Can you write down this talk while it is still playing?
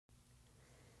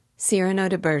Cyrano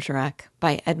de Bergerac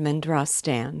by Edmond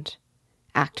Rostand.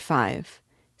 Act 5.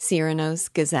 Cyrano's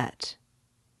Gazette.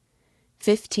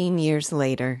 15 years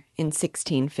later, in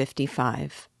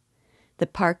 1655, the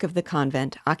park of the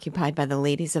convent occupied by the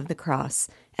Ladies of the Cross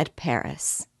at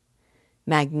Paris.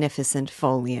 Magnificent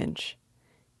foliage.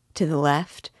 To the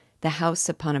left, the house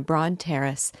upon a broad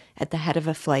terrace at the head of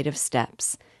a flight of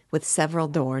steps, with several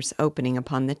doors opening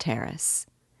upon the terrace.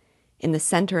 In the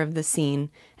center of the scene,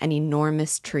 an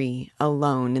enormous tree,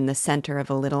 alone in the center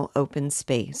of a little open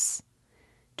space.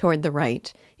 Toward the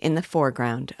right, in the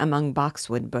foreground, among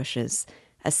boxwood bushes,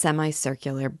 a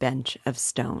semicircular bench of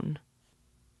stone.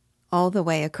 All the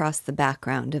way across the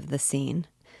background of the scene,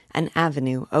 an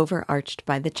avenue overarched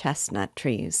by the chestnut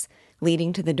trees,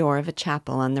 leading to the door of a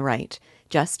chapel on the right,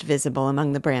 just visible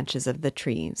among the branches of the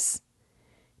trees.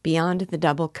 Beyond the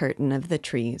double curtain of the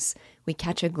trees, we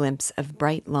catch a glimpse of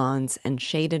bright lawns and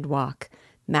shaded walk,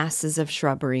 masses of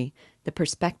shrubbery, the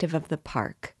perspective of the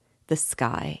park, the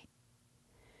sky.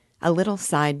 A little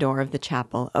side door of the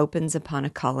chapel opens upon a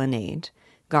colonnade,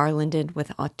 garlanded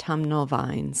with autumnal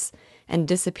vines, and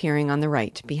disappearing on the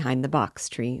right behind the box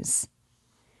trees.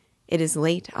 It is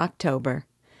late October.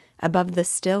 Above the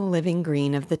still living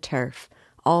green of the turf,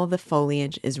 all the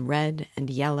foliage is red and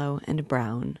yellow and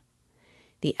brown.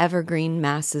 The evergreen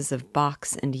masses of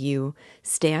box and yew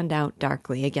stand out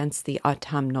darkly against the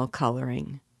autumnal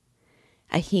coloring.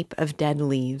 A heap of dead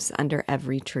leaves under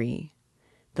every tree.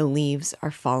 The leaves are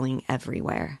falling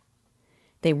everywhere.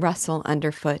 They rustle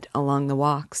underfoot along the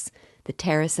walks. The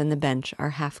terrace and the bench are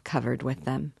half covered with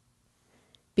them.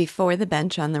 Before the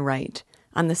bench on the right,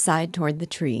 on the side toward the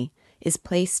tree, is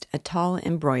placed a tall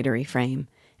embroidery frame,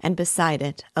 and beside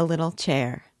it a little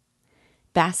chair.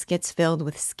 Baskets filled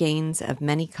with skeins of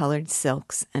many-colored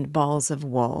silks and balls of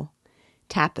wool,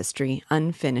 tapestry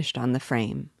unfinished on the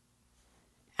frame.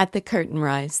 At the curtain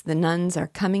rise, the nuns are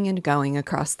coming and going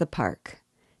across the park.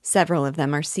 Several of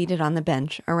them are seated on the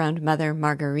bench around Mother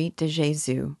Marguerite de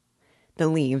Jésus. The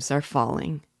leaves are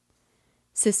falling.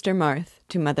 Sister Marthe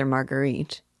to Mother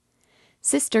Marguerite.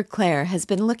 Sister Claire has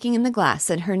been looking in the glass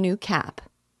at her new cap.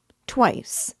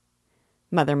 Twice.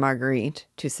 Mother Marguerite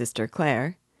to Sister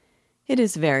Claire. It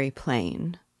is very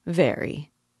plain,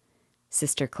 very.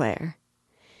 Sister Claire.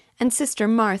 And Sister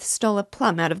Marthe stole a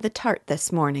plum out of the tart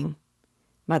this morning.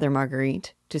 Mother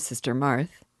Marguerite to Sister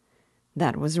Marthe.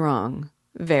 That was wrong,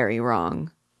 very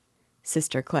wrong.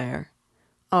 Sister Claire.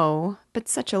 Oh, but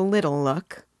such a little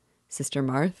look. Sister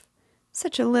Marthe.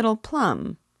 Such a little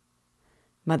plum.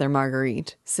 Mother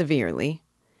Marguerite, severely.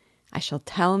 I shall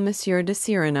tell Monsieur de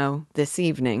Cyrano this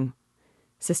evening.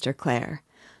 Sister Claire.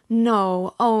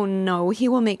 No, oh no, he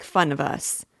will make fun of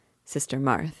us. Sister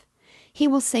Marthe. He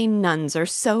will say nuns are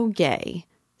so gay.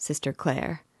 Sister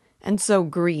Claire. And so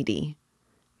greedy.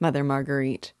 Mother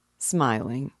Marguerite,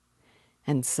 smiling.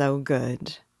 And so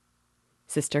good.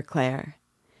 Sister Claire.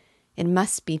 It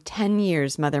must be 10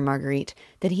 years, Mother Marguerite,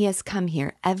 that he has come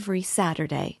here every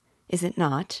Saturday, is it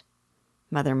not?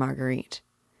 Mother Marguerite.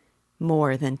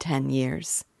 More than 10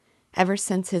 years. Ever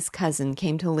since his cousin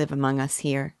came to live among us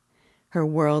here. Her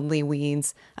worldly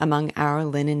weeds among our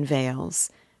linen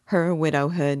veils, her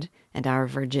widowhood and our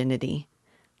virginity,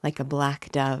 like a black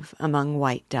dove among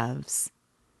white doves.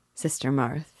 Sister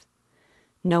Marthe.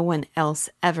 No one else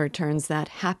ever turns that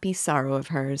happy sorrow of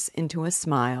hers into a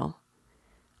smile.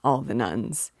 All the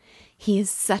nuns. He is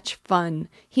such fun.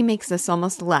 He makes us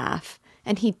almost laugh,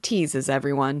 and he teases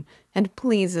everyone, and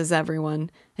pleases everyone,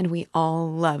 and we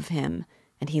all love him,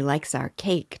 and he likes our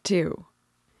cake, too.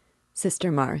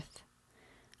 Sister Marthe.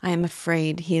 I am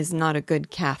afraid he is not a good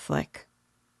Catholic.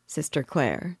 Sister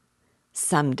Claire.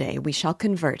 Some day we shall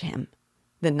convert him.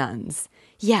 The nuns.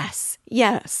 Yes,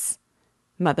 yes.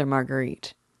 Mother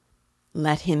Marguerite.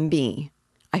 Let him be.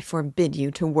 I forbid you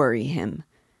to worry him.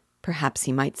 Perhaps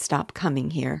he might stop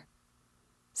coming here.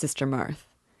 Sister Marthe.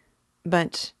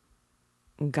 But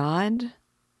God?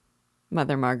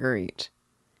 Mother Marguerite.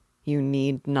 You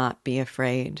need not be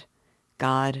afraid.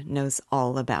 God knows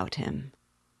all about him.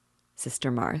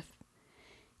 Sister Marthe.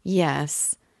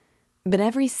 Yes, but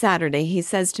every Saturday he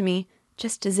says to me,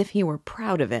 just as if he were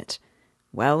proud of it,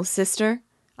 Well, sister,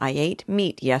 I ate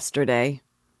meat yesterday.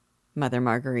 Mother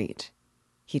Marguerite.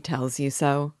 He tells you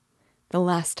so? The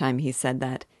last time he said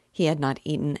that, he had not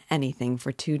eaten anything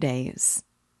for 2 days.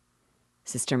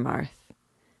 Sister Marthe.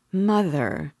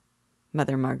 Mother.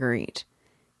 Mother Marguerite.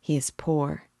 He is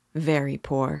poor, very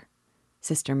poor.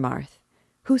 Sister Marthe.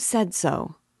 Who said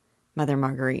so? Mother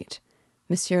Marguerite.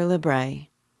 Monsieur Lebray.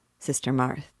 Sister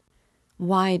Marthe.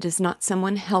 Why does not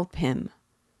someone help him?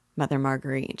 Mother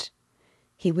Marguerite.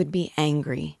 He would be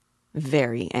angry,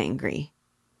 very angry.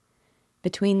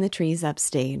 Between the trees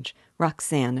upstage,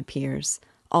 Roxane appears,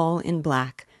 all in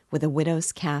black, with a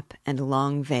widow's cap and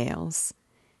long veils.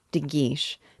 De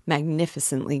Guiche,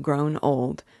 magnificently grown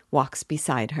old, walks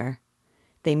beside her.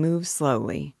 They move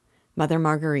slowly. Mother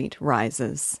Marguerite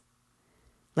rises.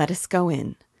 "Let us go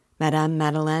in. Madame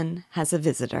Madeleine has a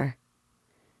visitor."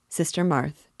 Sister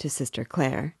Marthe to Sister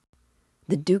Claire.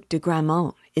 "The Duc de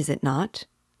Gramont, is it not?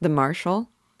 The Marshal?"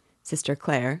 Sister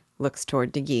Claire looks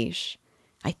toward De Guiche.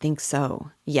 "I think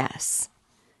so, yes."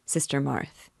 Sister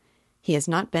Marthe. "He has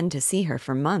not been to see her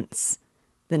for months."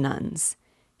 The nuns.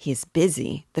 "He is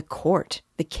busy. The court,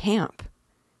 the camp."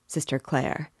 Sister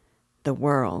Claire. "The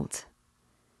world."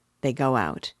 They go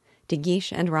out. De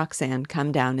Guiche and Roxane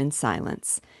come down in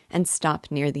silence and stop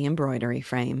near the embroidery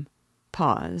frame.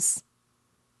 Pause.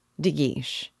 De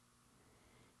Guiche.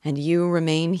 "And you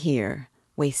remain here,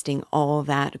 wasting all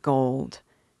that gold,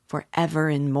 forever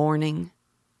in mourning?"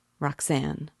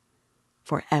 Roxane.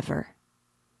 "Forever."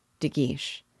 De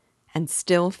Guiche. "And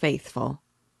still faithful?"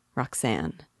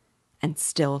 Roxane. "And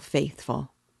still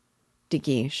faithful." De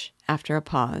Guiche, after a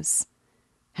pause.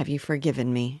 "Have you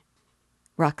forgiven me?"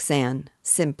 Roxane,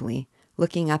 simply,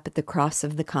 looking up at the cross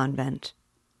of the convent.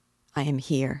 "I am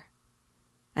here."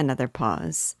 Another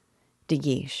pause. De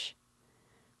Guiche.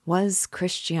 "Was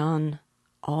Christian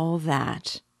all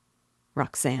that?"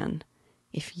 Roxane.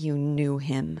 "If you knew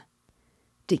him."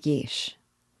 De Guiche.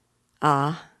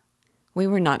 "Ah, we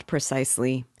were not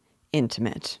precisely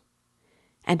intimate."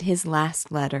 "And his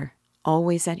last letter,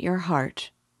 always at your heart?"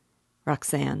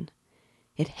 Roxane.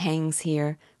 "It hangs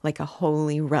here like a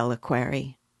holy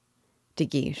reliquary." De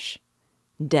Guiche.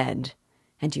 "Dead,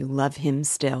 and you love him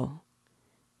still."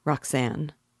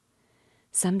 Roxane.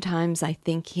 "Sometimes I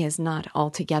think he has not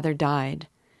altogether died.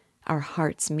 Our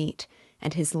hearts meet,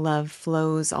 and his love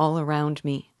flows all around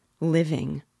me,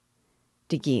 living."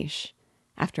 De Guiche,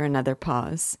 after another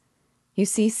pause. "You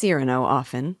see Cyrano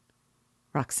often?"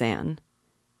 Roxane.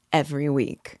 "Every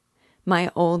week.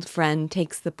 My old friend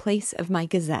takes the place of my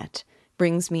gazette,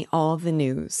 brings me all the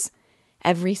news.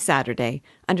 Every Saturday,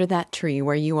 under that tree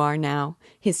where you are now,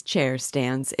 his chair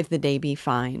stands if the day be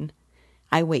fine.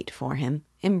 I wait for him,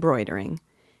 embroidering.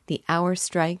 The hour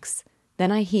strikes,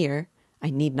 then I hear,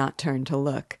 I need not turn to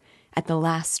look, at the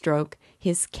last stroke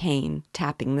his cane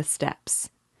tapping the steps.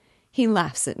 He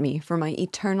laughs at me for my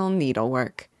eternal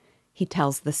needlework. He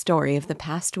tells the story of the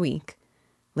past week.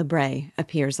 Lebray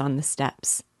appears on the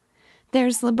steps.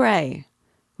 "There's Lebray."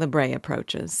 Lebray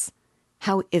approaches.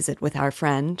 "How is it with our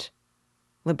friend?"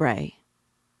 Lebray.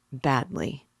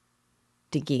 "Badly."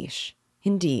 De Guiche.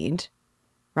 "Indeed?"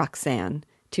 Roxane,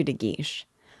 to De Guiche.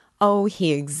 "Oh,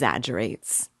 he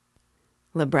exaggerates."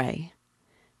 Lebray.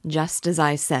 "Just as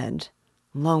I said.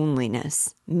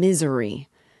 Loneliness, misery.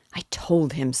 I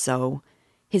told him so.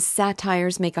 His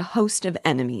satires make a host of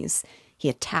enemies. He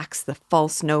attacks the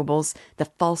false nobles, the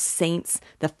false saints,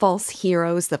 the false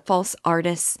heroes, the false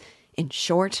artists. In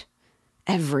short,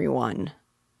 everyone."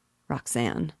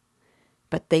 Roxane.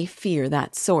 "But they fear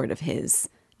that sword of his.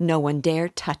 No one dare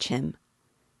touch him."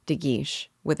 De Guiche,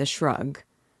 with a shrug.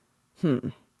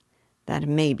 That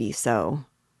may be so."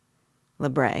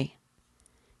 Lebray.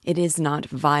 "It is not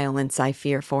violence I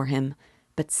fear for him,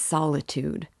 but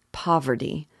solitude,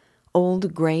 poverty,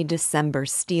 old gray December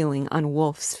stealing on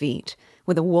wolf's feet,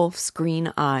 with a wolf's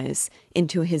green eyes,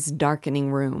 into his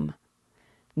darkening room.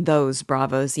 Those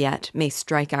bravos yet may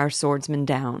strike our swordsmen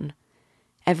down.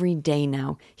 Every day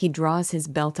now he draws his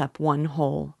belt up one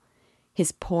hole.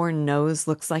 His poor nose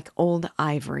looks like old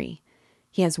ivory.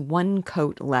 He has one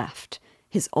coat left,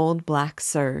 his old black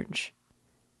serge."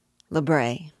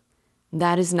 Lebray.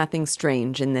 "That is nothing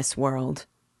strange in this world.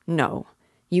 No,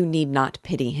 you need not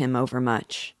pity him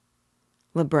overmuch."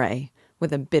 Lebray,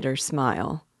 with a bitter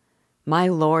smile. "My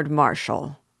Lord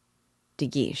Marshal." De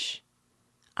Guiche.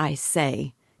 "I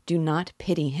say, do not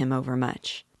pity him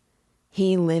overmuch.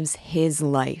 He lives his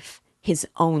life, his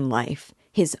own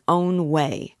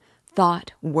way,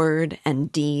 thought, word,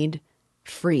 and deed,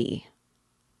 free."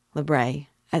 Lebray,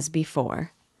 as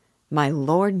before. "My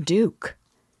Lord Duke."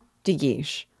 De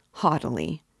Guiche,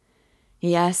 haughtily.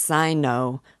 "Yes, I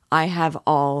know. I have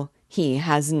all, he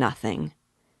has nothing.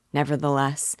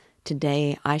 Nevertheless,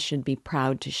 today I should be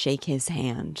proud to shake his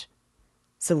hand."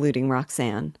 Saluting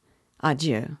Roxane.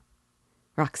 "Adieu."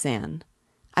 Roxane.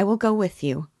 "I will go with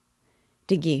you."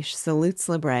 De Guiche salutes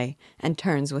Lebray and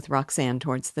turns with Roxane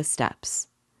towards the steps.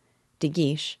 De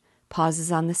Guiche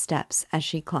pauses on the steps as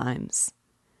she climbs.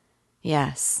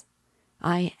 "Yes,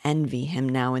 I envy him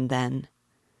now and then.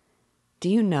 Do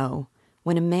you know,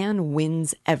 when a man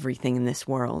wins everything in this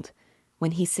world,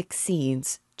 when he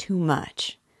succeeds too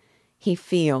much, he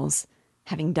feels,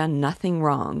 having done nothing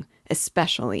wrong,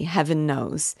 especially, heaven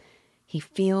knows, he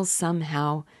feels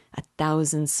somehow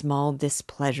 1,000 small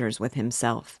displeasures with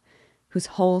himself, whose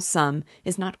whole sum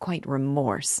is not quite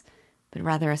remorse, but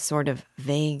rather a sort of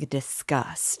vague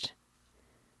disgust.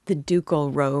 The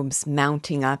ducal robes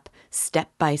mounting up,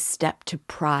 step by step, to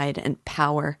pride and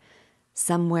power,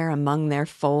 somewhere among their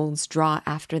folds draw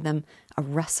after them a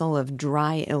rustle of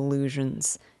dry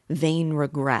illusions, vain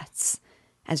regrets,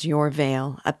 as your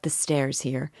veil, up the stairs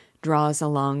here, draws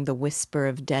along the whisper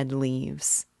of dead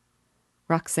leaves.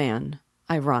 Roxane,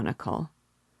 ironical.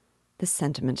 The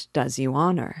sentiment does you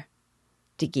honor.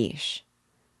 De Guiche.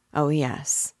 Oh,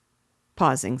 yes.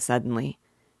 Pausing suddenly.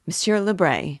 Monsieur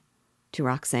Lebray. To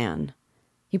Roxane.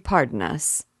 You pardon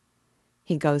us.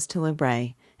 He goes to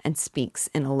Lebray and speaks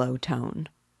in a low tone.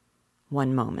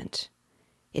 One moment.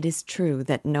 It is true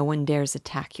that no one dares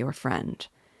attack your friend.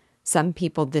 Some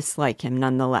people dislike him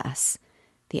none the less.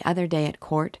 The other day at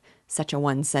court, such a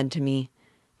one said to me,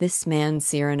 "This man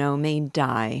Cyrano may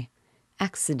die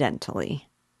accidentally."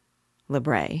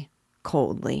 Lebray,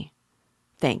 coldly.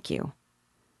 Thank you.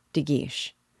 De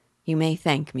Guiche. You may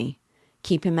thank me.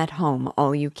 Keep him at home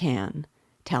all you can.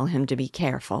 Tell him to be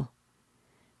careful.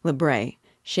 Lebray,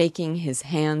 shaking his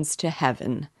hands to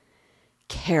heaven.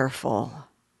 Careful.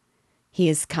 He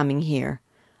is coming here.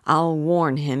 I'll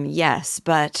warn him, yes,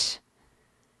 but...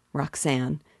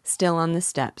 Roxane, still on the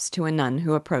steps, to a nun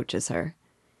who approaches her.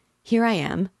 Here I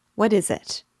am. What is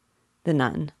it? The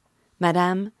nun.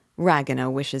 Madame, Ragueneau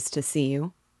wishes to see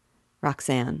you.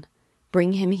 Roxane.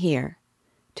 Bring him here.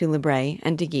 To Lebray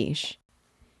and De Guiche.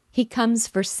 He comes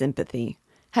for sympathy.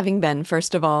 Having been,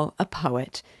 first of all, a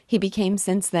poet, he became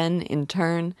since then, in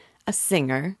turn, a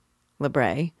singer,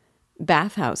 Lebray,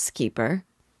 bathhouse keeper,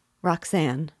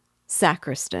 Roxane,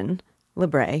 sacristan,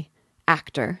 Lebray,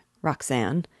 actor,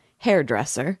 Roxane,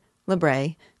 hairdresser,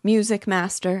 Lebray, music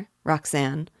master,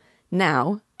 Roxane.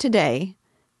 Now, today,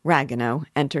 Ragueneau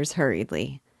enters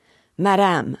hurriedly.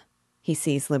 Madame, he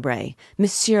sees Lebray.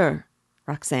 Monsieur,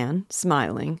 Roxane,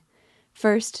 smiling.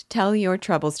 First, tell your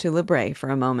troubles to Lebray for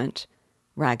a moment.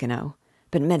 Ragueneau.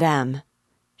 But madame.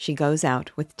 She goes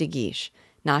out with De Guiche,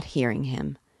 not hearing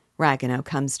him. Ragueneau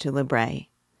comes to Lebray.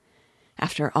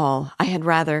 After all, I had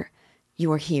rather...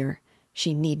 You are here.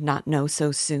 She need not know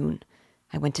so soon.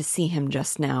 I went to see him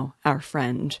just now, our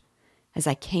friend. As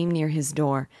I came near his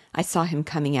door, I saw him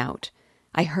coming out.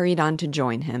 I hurried on to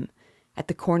join him. At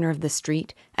the corner of the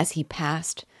street, as he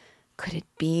passed, could it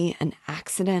be an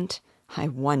accident? I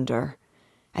wonder.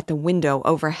 At the window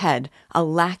overhead, a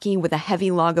lackey with a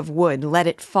heavy log of wood let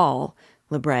it fall.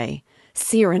 Lebray.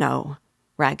 Cyrano.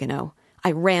 Ragueneau.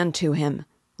 I ran to him.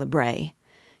 Lebray.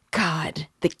 God,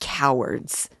 the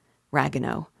cowards.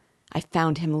 Ragueneau. I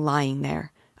found him lying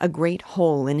there, a great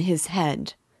hole in his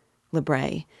head.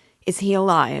 Lebray. Is he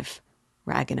alive?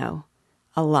 Ragueneau.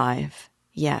 Alive,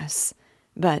 yes.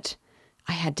 But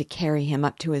I had to carry him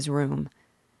up to his room.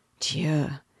 Dieu,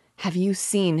 have you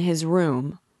seen his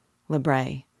room?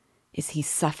 Lebray. Is he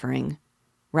suffering?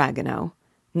 Ragueneau.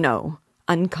 No,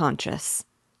 unconscious.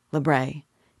 Lebray.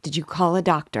 Did you call a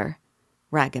doctor?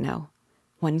 Ragueneau.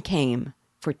 One came,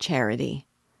 for charity.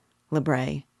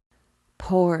 Lebray.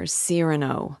 Poor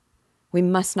Cyrano. We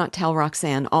must not tell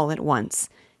Roxane all at once.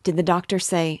 Did the doctor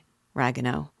say...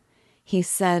 Ragueneau. He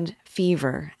said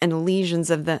fever and lesions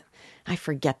of the... I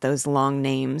forget those long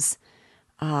names.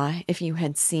 Ah, if you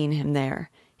had seen him there,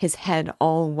 his head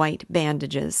all white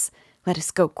bandages. Let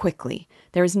us go quickly.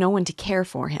 There is no one to care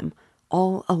for him.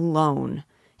 All alone.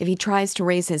 If he tries to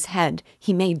raise his head,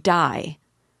 he may die.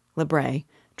 Lebray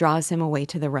draws him away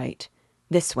to the right.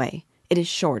 This way. It is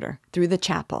shorter, through the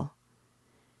chapel.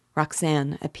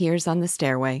 Roxane appears on the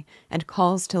stairway and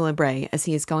calls to Lebray as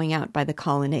he is going out by the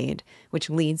colonnade, which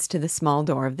leads to the small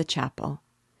door of the chapel.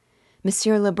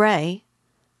 Monsieur Lebray.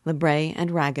 Lebray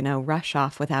and Ragueneau rush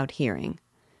off without hearing.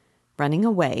 Running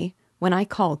away, when I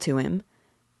call to him.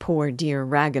 Poor dear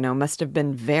Ragueneau must have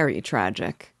been very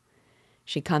tragic.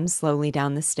 She comes slowly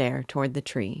down the stair toward the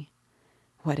tree.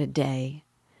 What a day.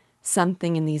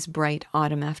 Something in these bright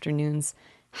autumn afternoons,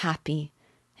 happy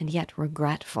and yet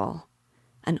regretful.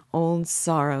 An old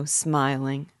sorrow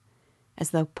smiling, as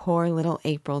though poor little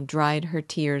April dried her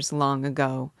tears long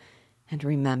ago and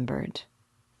remembered.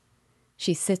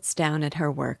 She sits down at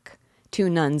her work. 2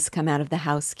 nuns come out of the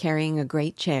house carrying a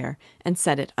great chair and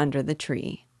set it under the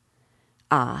tree.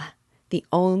 Ah, the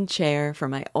old chair for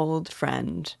my old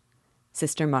friend.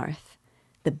 Sister Marthe.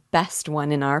 The best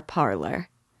one in our parlor.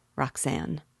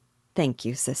 Roxane. Thank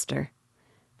you, sister.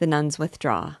 The nuns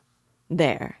withdraw.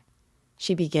 There.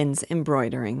 She begins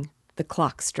embroidering. The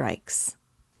clock strikes.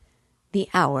 The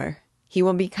hour. He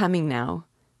will be coming now.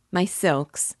 My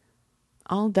silks,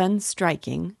 all done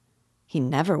striking. He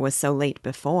never was so late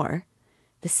before.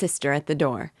 The sister at the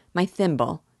door, my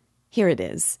thimble. Here it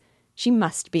is. She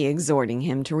must be exhorting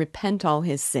him to repent all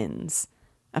his sins.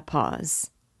 A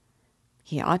pause.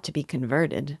 He ought to be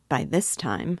converted by this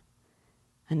time.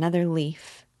 Another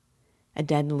leaf. A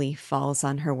dead leaf falls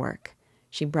on her work.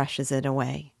 She brushes it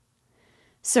away.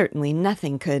 Certainly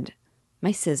nothing could,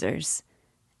 my scissors,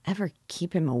 ever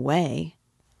keep him away.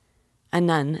 A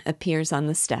nun appears on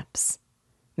the steps.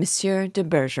 Monsieur de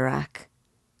Bergerac.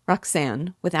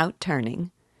 Roxane, without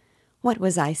turning. What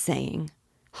was I saying?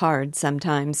 Hard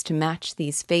sometimes to match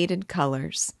these faded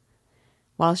colors.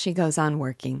 While she goes on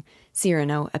working,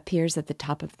 Cyrano appears at the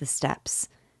top of the steps,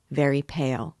 very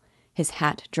pale, his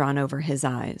hat drawn over his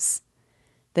eyes.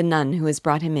 The nun who has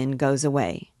brought him in goes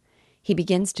away. He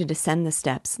begins to descend the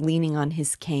steps, leaning on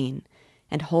his cane,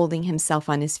 and holding himself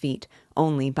on his feet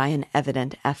only by an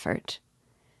evident effort.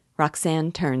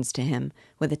 Roxane turns to him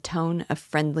with a tone of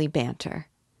friendly banter.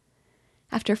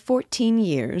 After 14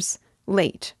 years,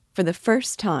 late for the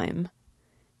first time.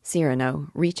 Cyrano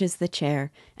reaches the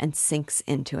chair and sinks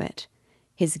into it,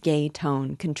 his gay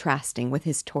tone contrasting with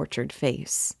his tortured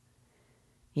face.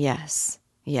 Yes,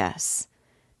 yes,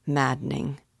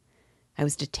 maddening. I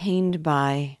was detained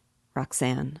by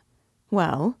Roxane.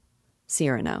 Well,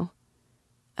 Cyrano.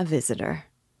 A visitor.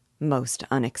 Most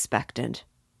unexpected.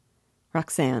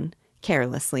 Roxane,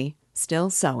 carelessly, still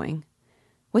sewing.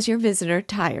 Was your visitor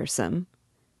tiresome?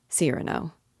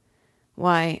 Cyrano.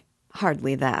 Why,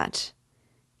 hardly that.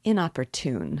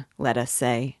 Inopportune, let us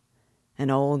say. An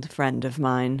old friend of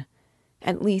mine.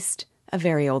 At least, a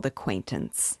very old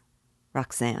acquaintance.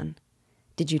 Roxane.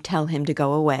 Did you tell him to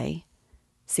go away?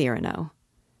 Cyrano.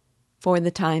 For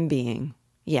the time being,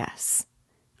 yes.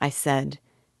 I said,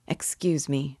 excuse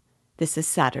me, this is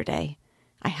Saturday.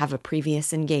 I have a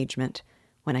previous engagement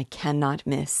when I cannot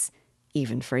miss,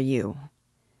 even for you.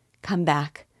 Come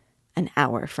back an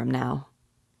hour from now.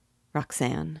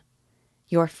 Roxane.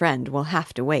 Your friend will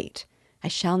have to wait. I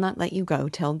shall not let you go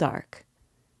till dark.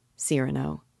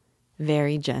 Cyrano,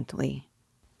 very gently.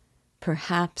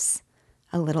 Perhaps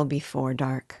a little before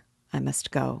dark I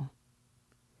must go.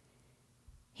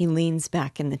 He leans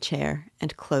back in the chair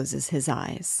and closes his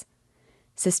eyes.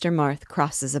 Sister Marthe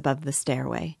crosses above the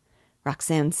stairway.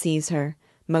 Roxane sees her,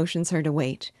 motions her to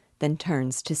wait, then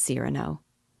turns to Cyrano.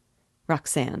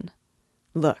 Roxane.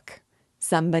 Look,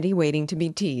 somebody waiting to be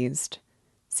teased.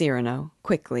 Cyrano,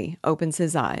 quickly, opens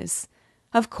his eyes.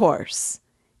 Of course,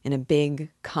 in a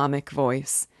big, comic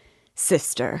voice.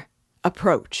 Sister,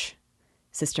 approach.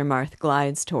 Sister Marthe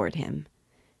glides toward him.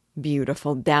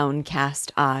 Beautiful,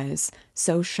 downcast eyes,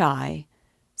 so shy.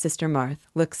 Sister Marthe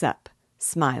looks up,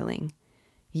 smiling.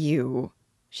 You,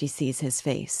 she sees his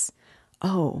face.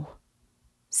 Oh.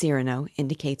 Cyrano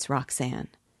indicates Roxane.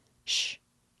 Shh,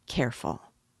 careful.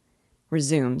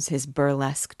 Resumes his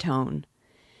burlesque tone.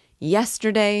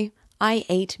 Yesterday I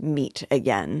ate meat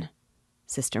again.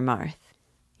 Sister Marthe.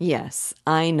 Yes,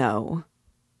 I know.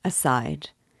 Aside.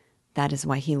 That is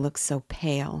why he looks so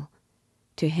pale.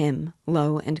 To him,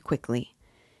 low and quickly.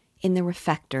 In the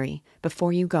refectory,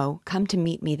 before you go, come to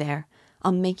meet me there.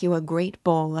 I'll make you a great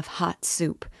bowl of hot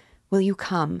soup. Will you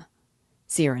come?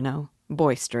 Cyrano,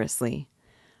 boisterously.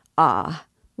 Ah,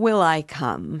 will I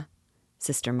come?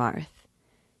 Sister Marthe.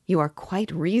 You are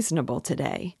quite reasonable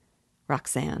today.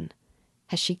 Roxane.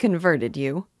 Has she converted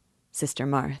you? Sister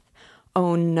Marthe.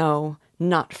 Oh, no,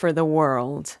 not for the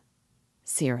world.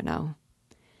 Cyrano.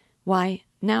 Why,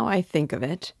 now I think of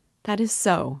it, that is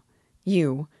so.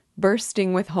 You,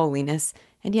 bursting with holiness,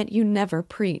 and yet you never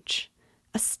preach.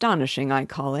 Astonishing, I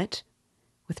call it.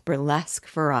 With burlesque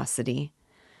ferocity.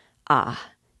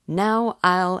 Ah, now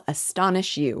I'll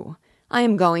astonish you. I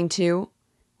am going to,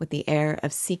 with the air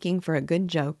of seeking for a good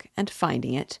joke and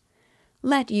finding it,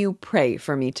 let you pray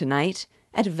for me tonight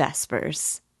at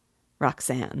vespers.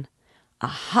 Roxane.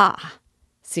 Aha!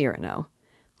 Cyrano.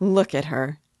 Look at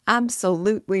her,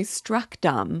 absolutely struck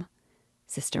dumb.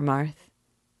 Sister Marthe,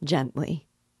 gently.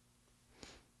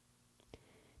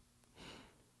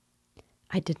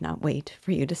 I did not wait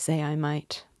for you to say I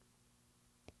might.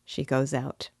 She goes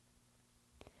out.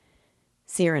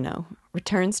 Cyrano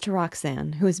returns to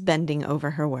Roxane, who is bending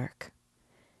over her work.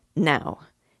 Now,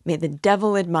 may the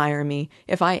devil admire me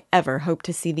if I ever hope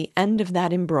to see the end of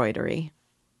that embroidery.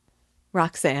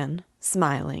 Roxane,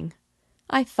 smiling.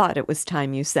 I thought it was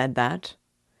time you said that.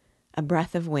 A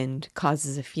breath of wind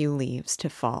causes a few leaves to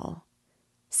fall.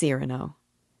 Cyrano.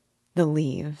 The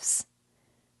leaves.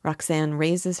 Roxane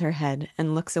raises her head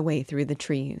and looks away through the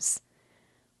trees.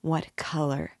 What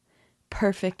color!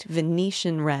 Perfect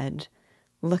Venetian red.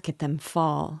 Look at them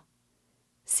fall.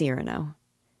 Cyrano.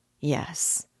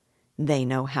 Yes, they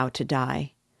know how to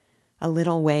die. A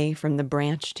little way from the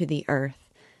branch to the earth,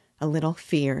 a little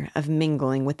fear of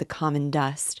mingling with the common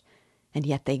dust, and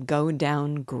yet they go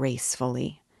down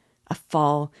gracefully, a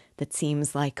fall that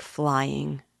seems like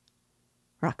flying.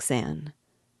 Roxane.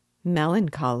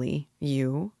 Melancholy,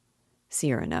 you?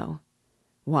 Cyrano.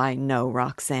 Why, no,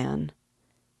 Roxane.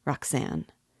 Roxane.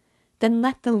 Then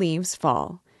let the leaves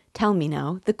fall. Tell me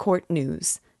now the court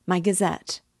news, my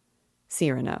gazette.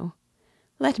 Cyrano.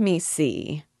 Let me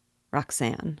see.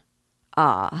 Roxane.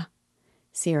 Ah.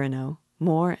 Cyrano,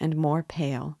 more and more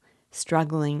pale,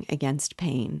 struggling against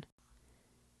pain.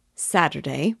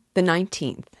 Saturday, the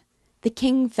 19th. The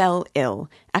king fell ill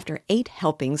after 8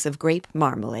 helpings of grape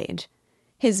marmalade.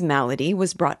 His malady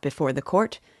was brought before the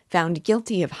court, found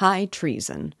guilty of high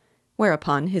treason,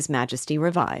 whereupon his majesty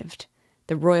revived.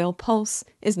 The royal pulse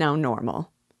is now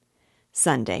normal.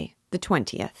 Sunday, the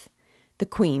 20th. The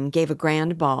queen gave a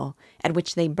grand ball at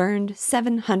which they burned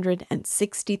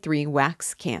 763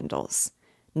 wax candles.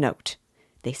 Note,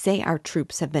 they say our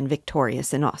troops have been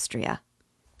victorious in Austria.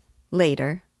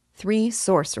 Later, 3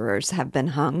 sorcerers have been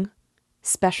hung.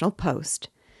 Special post.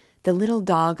 The little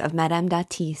dog of Madame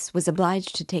d'Atis was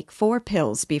obliged to take 4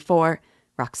 pills before...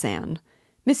 Roxane.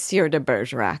 Monsieur de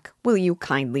Bergerac, will you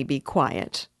kindly be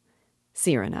quiet?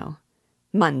 Cyrano.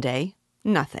 Monday,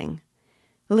 nothing.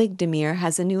 Ligdemir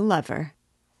has a new lover.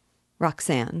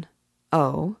 Roxane.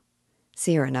 Oh.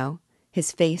 Cyrano,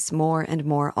 his face more and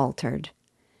more altered.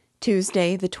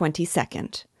 Tuesday, the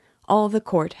 22nd. All the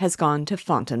court has gone to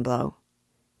Fontainebleau.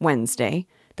 Wednesday,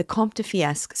 the Comte de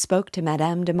Fiesque spoke to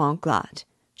Madame de Montglat.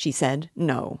 She said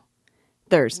no.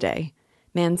 Thursday,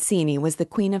 Mancini was the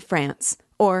Queen of France,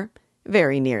 or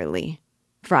very nearly.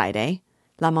 Friday,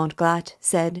 La Montglat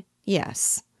said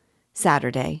yes.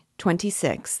 Saturday,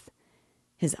 26th.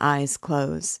 His eyes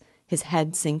close, his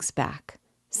head sinks back.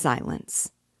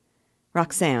 Silence.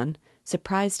 Roxane,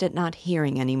 surprised at not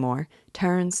hearing any more,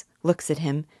 turns, looks at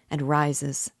him, and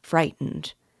rises,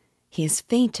 frightened. He has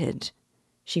fainted.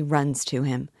 She runs to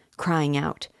him, crying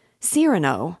out,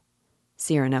 Cyrano!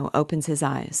 Cyrano opens his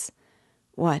eyes.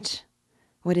 What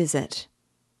is it?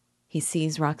 He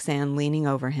sees Roxane leaning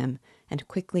over him, and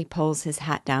quickly pulls his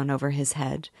hat down over his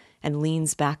head, and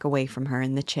leans back away from her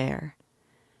in the chair.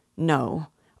 No,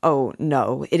 oh,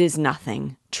 no, it is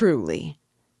nothing, truly.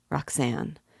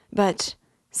 Roxane. But,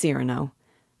 Cyrano,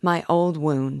 my old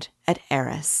wound at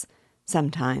Arras.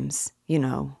 Sometimes, you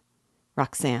know.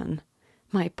 Roxane.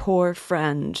 My poor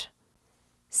friend.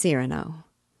 Cyrano.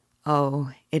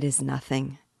 Oh, it is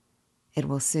nothing. It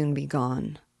will soon be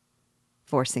gone.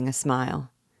 Forcing a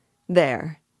smile.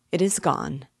 There, it is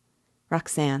gone.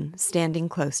 Roxane, standing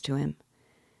close to him.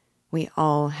 We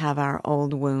all have our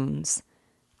old wounds.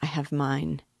 I have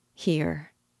mine,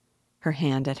 here. Her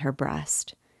hand at her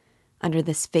breast, under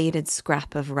this faded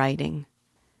scrap of writing.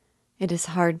 It is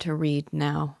hard to read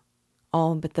now,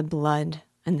 all but the blood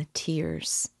and the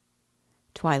tears.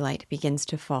 Twilight begins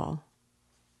to fall.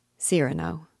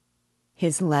 Cyrano.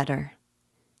 His letter.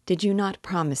 Did you not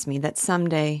promise me that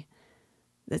someday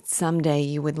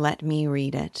you would let me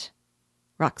read it?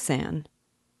 Roxane.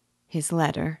 His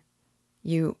letter.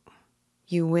 You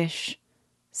wish...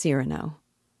 Cyrano.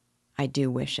 I do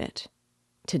wish it.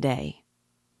 Today.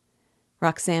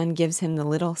 Roxane gives him the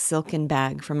little silken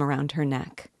bag from around her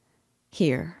neck.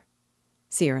 Here.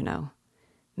 Cyrano.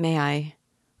 May I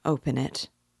open it?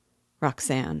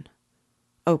 Roxane.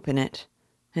 Open it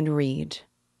and read.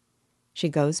 She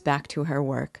goes back to her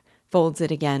work, folds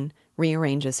it again,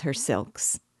 rearranges her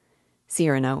silks.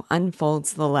 Cyrano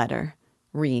unfolds the letter,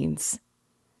 reads.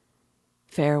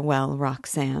 Farewell,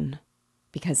 Roxane,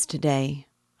 because today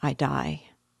I die.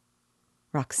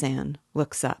 Roxane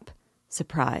looks up,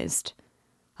 surprised.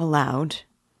 Aloud,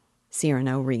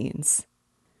 Cyrano reads.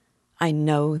 I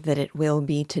know that it will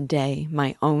be today,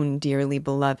 my own dearly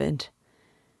beloved,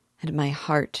 and my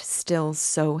heart still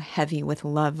so heavy with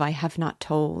love I have not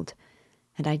told,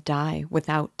 and I die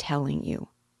without telling you.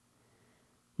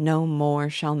 No more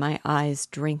shall my eyes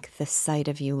drink the sight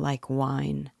of you like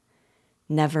wine.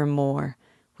 Never more,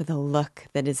 with a look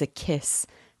that is a kiss,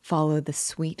 follow the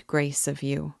sweet grace of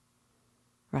you.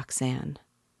 Roxane.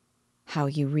 How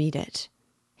you read it.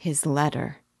 His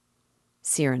letter.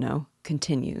 Cyrano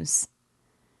continues.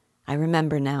 I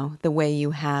remember now the way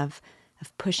you have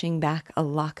of pushing back a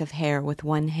lock of hair with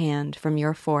one hand from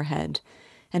your forehead,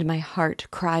 and my heart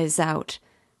cries out,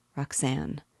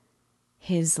 Roxane,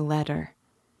 his letter,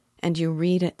 and you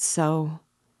read it so.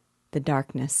 The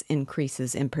darkness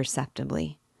increases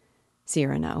imperceptibly.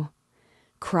 Cyrano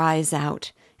cries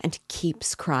out and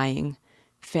keeps crying,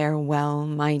 Farewell,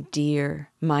 my dear,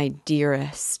 my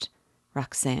dearest,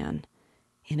 Roxane,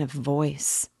 in a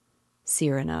voice,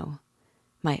 Cyrano,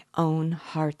 my own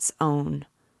heart's own,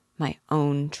 my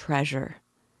own treasure,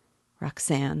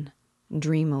 Roxane,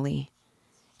 dreamily,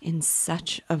 in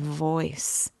such a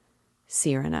voice,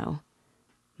 Cyrano,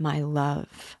 my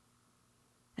love.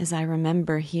 As I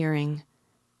remember hearing,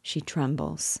 she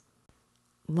trembles.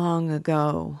 Long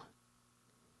ago.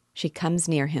 She comes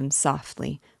near him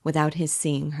softly, without his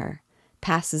seeing her,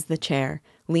 passes the chair,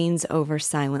 leans over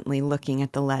silently, looking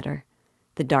at the letter.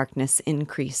 The darkness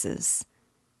increases.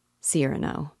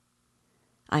 Cyrano,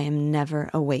 I am never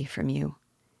away from you.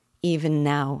 Even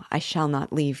now I shall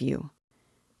not leave you.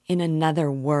 In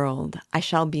another world I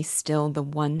shall be still the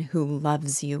one who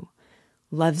loves you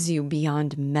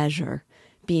beyond measure,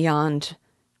 beyond...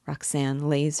 Roxane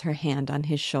lays her hand on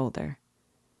his shoulder.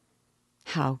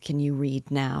 How can you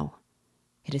read now?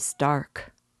 It is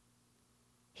dark.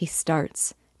 He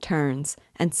starts, turns,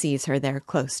 and sees her there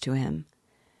close to him.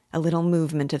 A little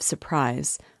movement of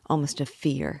surprise, almost of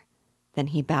fear. Then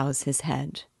he bows his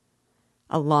head.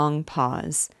 A long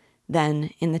pause. Then,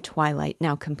 in the twilight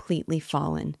now completely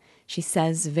fallen, she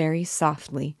says very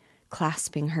softly,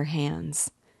 clasping her hands,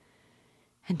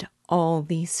 "And all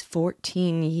these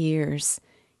 14 years,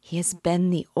 he has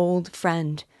been the old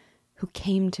friend who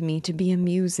came to me to be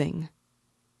amusing.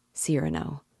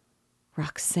 Cyrano,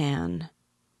 Roxane,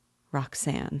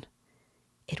 Roxane,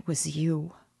 it was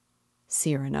you.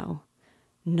 Cyrano,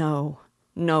 no,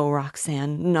 no,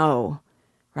 Roxane, no,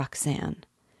 Roxane.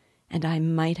 And I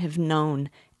might have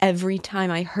known every time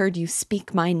I heard you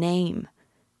speak my name.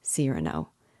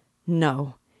 Cyrano,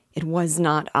 no, it was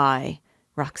not I,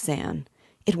 Roxane.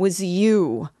 It was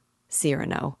you,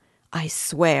 Cyrano. I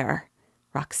swear,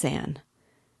 Roxane.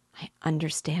 I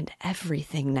understand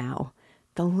everything now.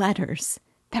 The letters,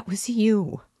 that was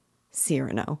you,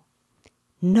 Cyrano.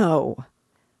 No,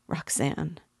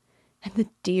 Roxane. And the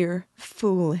dear,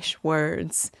 foolish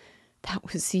words, that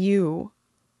was you,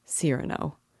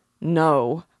 Cyrano.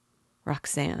 No,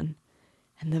 Roxane.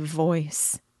 And the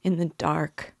voice in the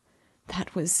dark,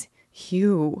 that was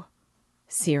you,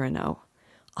 Cyrano.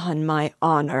 On my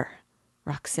honor,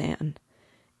 Roxane.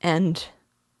 And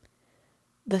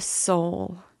the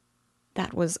soul,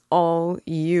 that was all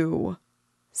you,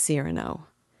 Cyrano.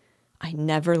 I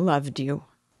never loved you,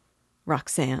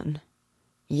 Roxane.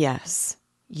 Yes,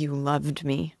 you loved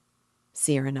me,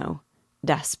 Cyrano,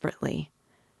 desperately.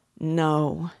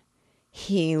 No,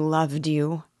 he loved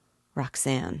you,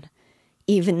 Roxane.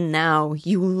 Even now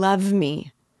you love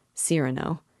me,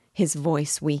 Cyrano. His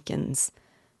voice weakens.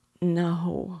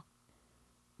 No,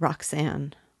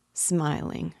 Roxane,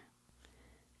 smiling.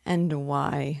 And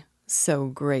why so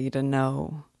great a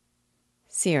no?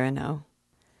 Cyrano,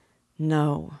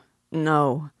 no,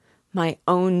 no, my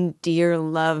own dear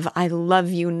love, I love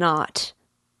you not.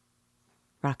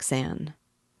 Roxane,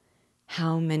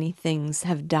 how many things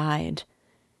have died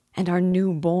and are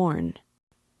new born?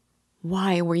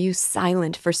 Why were you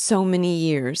silent for so many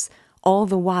years? All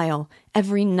the while,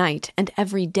 every night and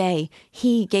every day,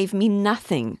 he gave me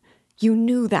nothing. You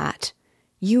knew that.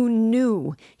 You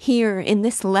knew, here in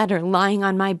this letter lying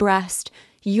on my breast,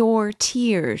 your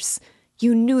tears.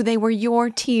 You knew they were your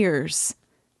tears.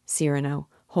 Cyrano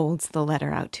holds the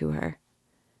letter out to her.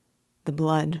 The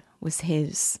blood was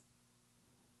his.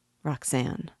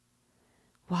 Roxane,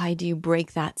 why do you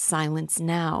break that silence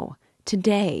now,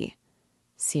 today?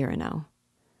 Cyrano,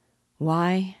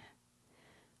 why?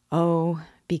 Oh,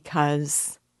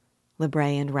 because...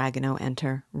 Lebray and Ragueneau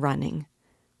enter, running.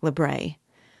 Lebray,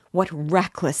 what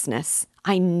recklessness!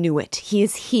 I knew it. He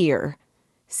is here.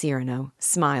 Cyrano,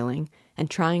 smiling and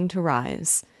trying to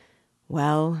rise.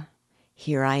 Well,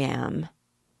 here I am.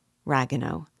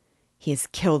 Ragueneau, he has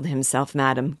killed himself,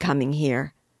 madam, coming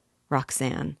here.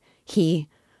 Roxane, he...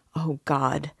 Oh,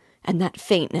 God! And that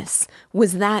faintness,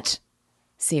 was that...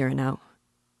 Cyrano,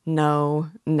 no,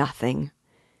 nothing.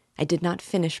 I did not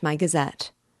finish my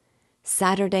gazette.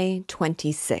 Saturday,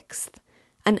 26th.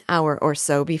 An hour or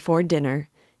so before dinner,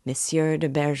 Monsieur de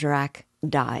Bergerac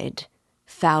died,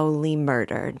 foully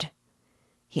murdered.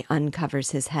 He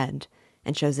uncovers his head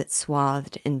and shows it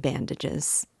swathed in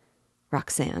bandages.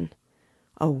 Roxane,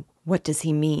 oh, what does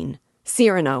he mean?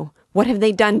 Cyrano, what have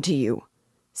they done to you?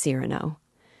 Cyrano,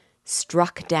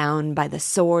 struck down by the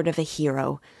sword of a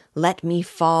hero, let me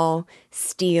fall,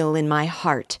 steel in my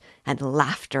heart, and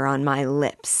laughter on my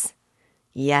lips.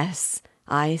 Yes,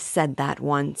 I said that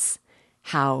once.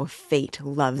 How fate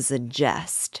loves a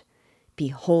jest.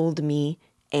 Behold me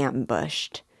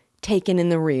ambushed, taken in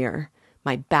the rear,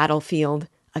 my battlefield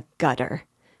a gutter,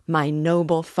 my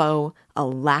noble foe, a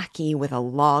lackey with a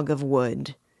log of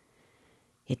wood.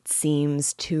 It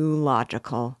seems too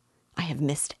logical. I have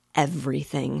missed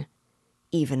everything,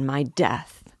 even my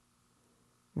death.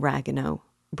 Ragueneau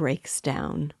breaks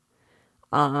down.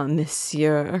 Ah,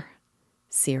 monsieur.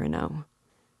 Cyrano.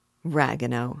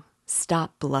 Ragueneau,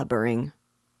 stop blubbering.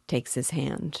 Takes his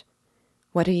hand.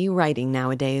 What are you writing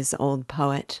nowadays, old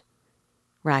poet?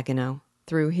 Ragueneau,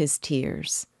 through his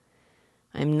tears.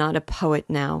 I'm not a poet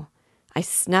now. I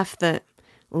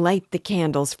light the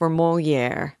candles for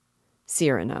Molière.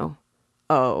 Cyrano.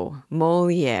 Oh,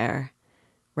 Molière.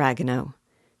 Ragueneau.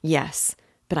 Yes,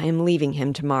 but I am leaving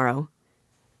him tomorrow.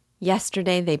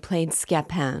 Yesterday they played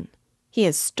Scapin. He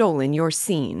has stolen your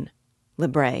scene.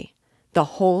 Lebray. The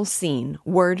whole scene,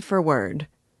 word for word.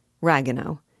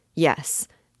 Ragueneau. Yes.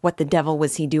 What the devil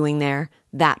was he doing there?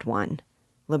 That one.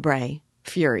 Lebray,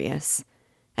 furious.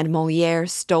 And Molière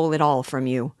stole it all from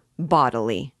you,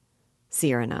 bodily.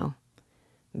 Cyrano.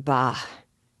 Bah,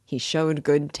 he showed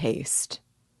good taste.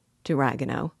 To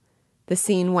Ragueneau. The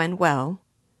scene went well.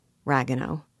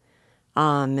 Ragueneau.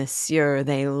 Ah, monsieur,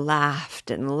 they laughed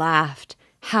and laughed.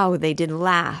 How they did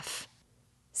laugh.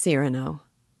 Cyrano.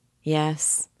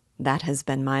 Yes, that has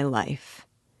been my life.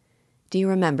 Do you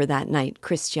remember that night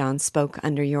Christian spoke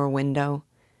under your window?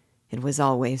 It was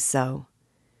always so.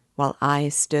 While I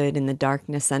stood in the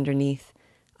darkness underneath,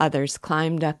 others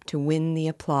climbed up to win the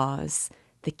applause,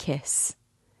 the kiss.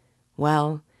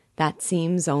 Well, that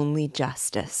seems only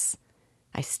justice.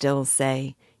 I still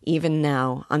say, even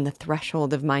now, on the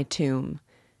threshold of my tomb,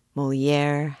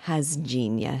 Molière has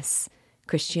genius.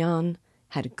 Christian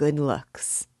had good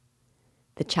looks.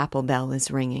 The chapel bell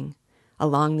is ringing.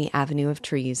 Along the avenue of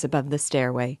trees above the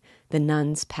stairway, the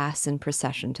nuns pass in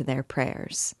procession to their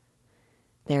prayers.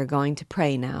 They are going to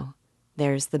pray now.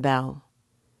 There's the bell.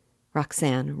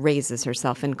 Roxane raises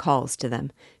herself and calls to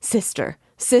them, Sister!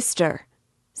 Sister!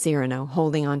 Cyrano,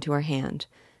 holding on to her hand.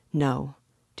 No,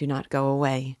 do not go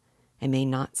away. I may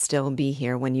not still be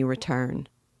here when you return.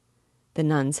 The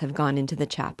nuns have gone into the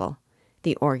chapel.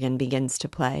 The organ begins to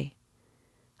play.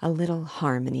 A little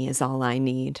harmony is all I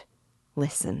need.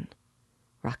 Listen.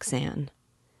 Roxane.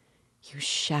 You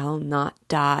shall not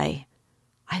die.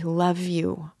 I love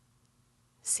you.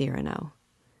 Cyrano.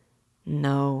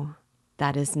 No,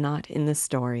 that is not in the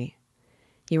story.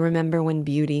 You remember when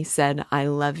Beauty said, I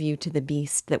love you to the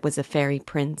beast that was a fairy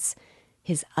prince?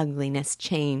 His ugliness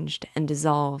changed and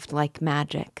dissolved like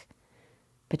magic.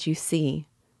 But you see,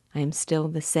 I am still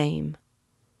the same.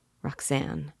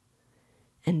 Roxane.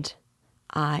 And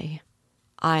I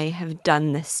have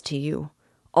done this to you.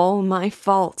 All my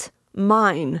fault.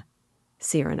 Mine.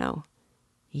 Cyrano.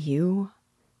 You?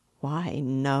 Why,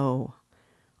 no.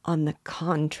 On the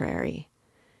contrary.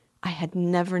 I had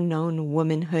never known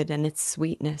womanhood and its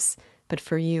sweetness, but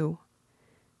for you.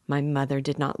 My mother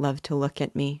did not love to look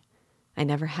at me. I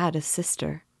never had a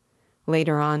sister.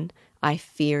 Later on, I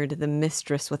feared the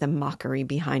mistress with a mockery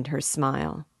behind her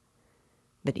smile.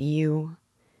 But you,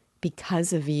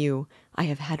 because of you, I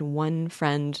have had one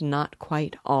friend, not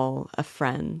quite all a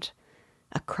friend.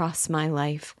 Across my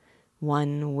life,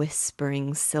 one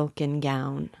whispering silken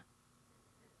gown.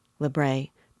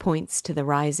 Lebray points to the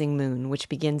rising moon, which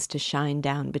begins to shine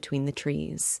down between the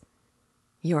trees.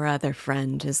 Your other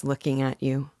friend is looking at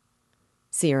you.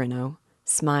 Cyrano,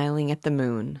 smiling at the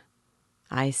moon.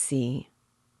 I see.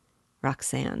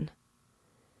 Roxane.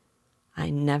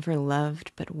 I never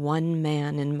loved but one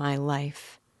man in my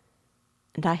life,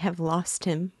 and I have lost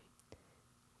him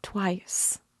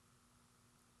twice.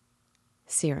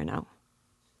 Cyrano.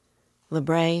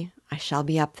 Lebray, I shall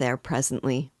be up there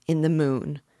presently, in the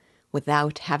moon,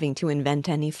 without having to invent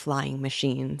any flying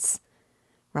machines.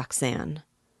 Roxane.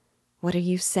 What are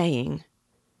you saying?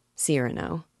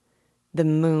 Cyrano. The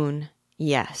moon,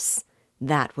 yes,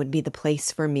 that would be the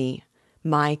place for me,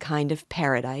 my kind of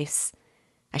paradise.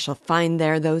 I shall find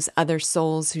there those other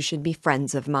souls who should be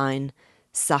friends of mine.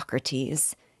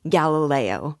 Socrates,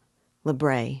 Galileo.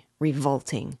 Lebray,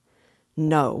 revolting.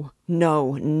 No,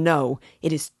 no, no,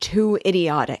 it is too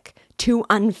idiotic, too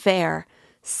unfair.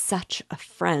 Such a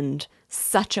friend,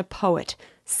 such a poet,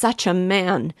 such a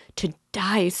man, to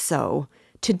die so,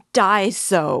 to die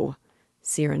so.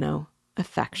 Cyrano,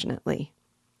 affectionately.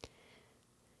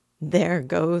 There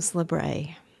goes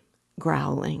Lebray,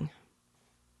 growling.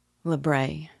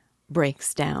 Lebray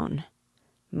breaks down.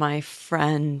 My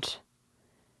friend.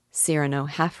 Cyrano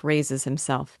half raises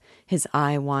himself. His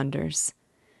eye wanders.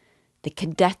 The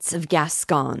cadets of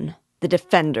Gascon, the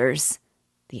defenders,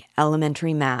 the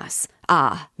elementary mass.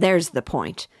 Ah, there's the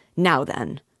point. Now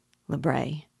then.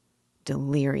 Lebray,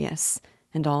 delirious,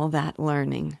 and all that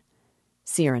learning.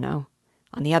 Cyrano,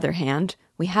 On the other hand,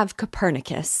 we have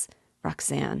Copernicus.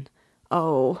 Roxane.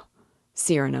 Oh,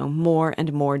 Cyrano, more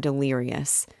and more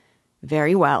delirious.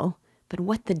 Very well, but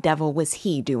what the devil was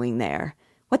he doing there?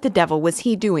 What the devil was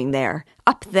he doing there?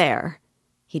 Up there,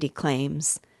 he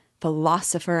declaims.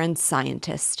 Philosopher and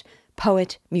scientist,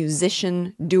 poet,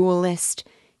 musician, duelist,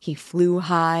 he flew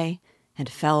high and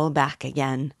fell back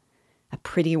again. A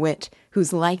pretty wit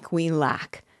whose like we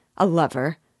lack, a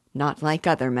lover, not like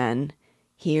other men.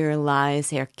 Here lies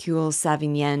Hercule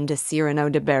Savinien de Cyrano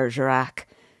de Bergerac,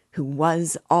 who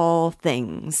was all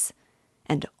things,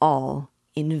 and all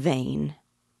in vain.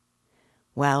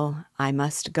 Well, I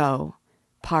must go.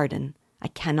 Pardon, I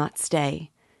cannot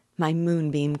stay. My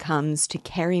moonbeam comes to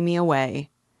carry me away.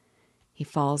 He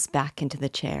falls back into the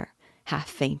chair, half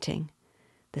fainting.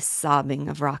 The sobbing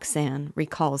of Roxane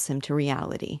recalls him to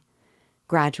reality.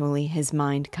 Gradually his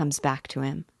mind comes back to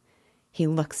him. He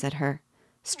looks at her,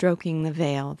 stroking the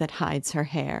veil that hides her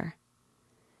hair.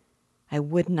 I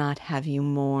would not have you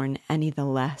mourn any the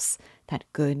less that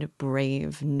good,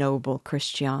 brave, noble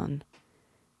Christian.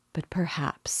 But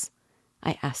perhaps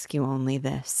I ask you only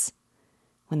this,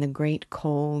 when the great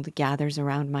cold gathers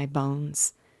around my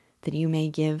bones, that you may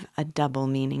give a double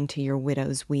meaning to your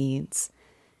widow's weeds,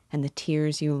 and the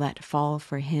tears you let fall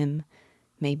for him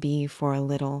may be for a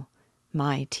little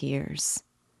my tears.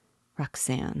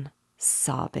 Roxane,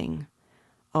 sobbing.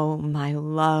 Oh, my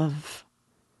love!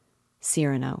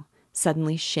 Cyrano,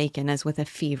 suddenly shaken as with a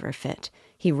fever fit,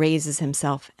 he raises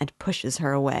himself and pushes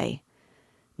her away.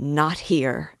 Not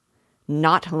here!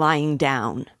 Not lying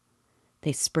down!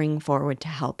 They spring forward to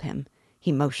help him.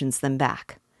 He motions them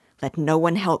back. Let no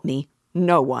one help me.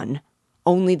 No one.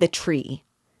 Only the tree.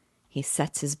 He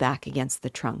sets his back against the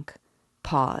trunk.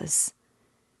 Pause.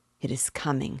 It is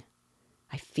coming.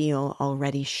 I feel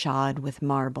already shod with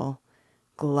marble,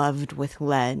 gloved with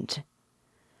lead.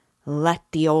 Let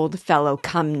the old fellow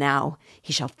come now.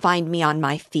 He shall find me on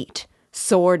my feet,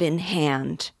 sword in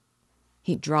hand.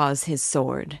 He draws his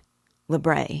sword.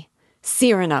 Lebray.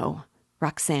 Cyrano!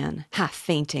 Roxane, half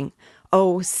fainting.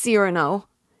 Oh, Cyrano!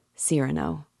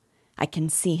 Cyrano. I can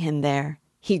see him there.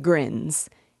 He grins.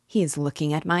 He is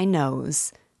looking at my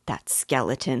nose. That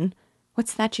skeleton.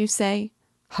 What's that you say?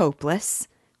 Hopeless?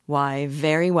 Why,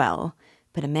 very well.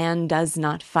 But a man does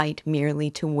not fight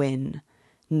merely to win.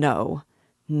 No,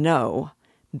 no.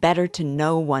 Better to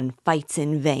know one fights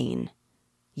in vain.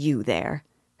 You there.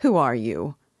 Who are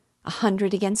you?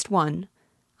 100 against 1?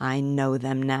 I know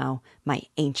them now, my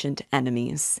ancient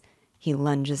enemies. He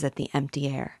lunges at the empty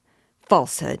air.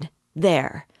 Falsehood.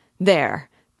 There. There.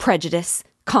 Prejudice.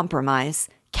 Compromise.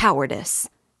 Cowardice.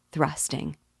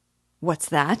 Thrusting. What's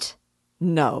that?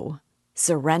 No.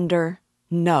 Surrender.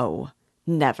 No.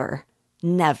 Never.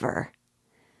 Never.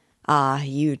 Ah,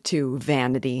 you too,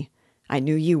 vanity. I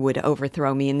knew you would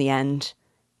overthrow me in the end.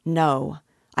 No.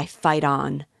 I fight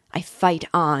on. I fight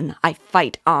on. I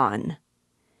fight on.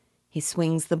 He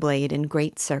swings the blade in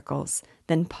great circles,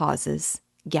 then pauses,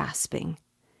 gasping.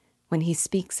 When he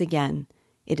speaks again,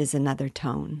 it is another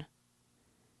tone.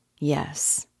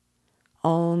 Yes,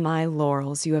 all my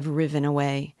laurels you have riven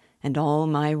away, and all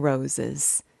my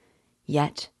roses.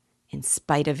 Yet, in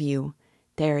spite of you,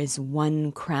 there is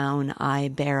one crown I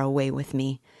bear away with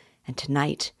me, and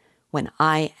tonight, when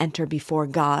I enter before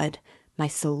God, my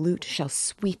salute shall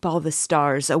sweep all the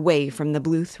stars away from the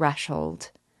blue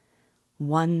threshold.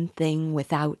 One thing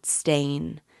without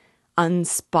stain,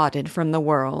 unspotted from the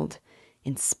world,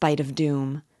 in spite of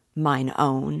doom, mine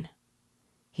own.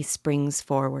 He springs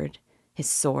forward, his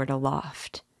sword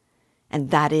aloft. And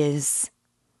that is...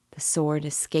 The sword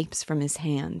escapes from his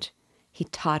hand. He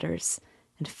totters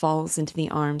and falls into the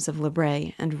arms of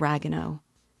Lebray and Ragueneau.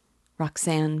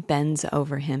 Roxane bends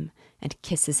over him and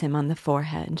kisses him on the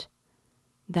forehead.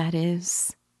 That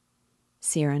is...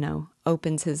 Cyrano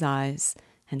opens his eyes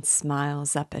and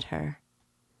smiles up at her.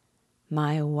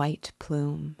 My white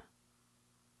plume.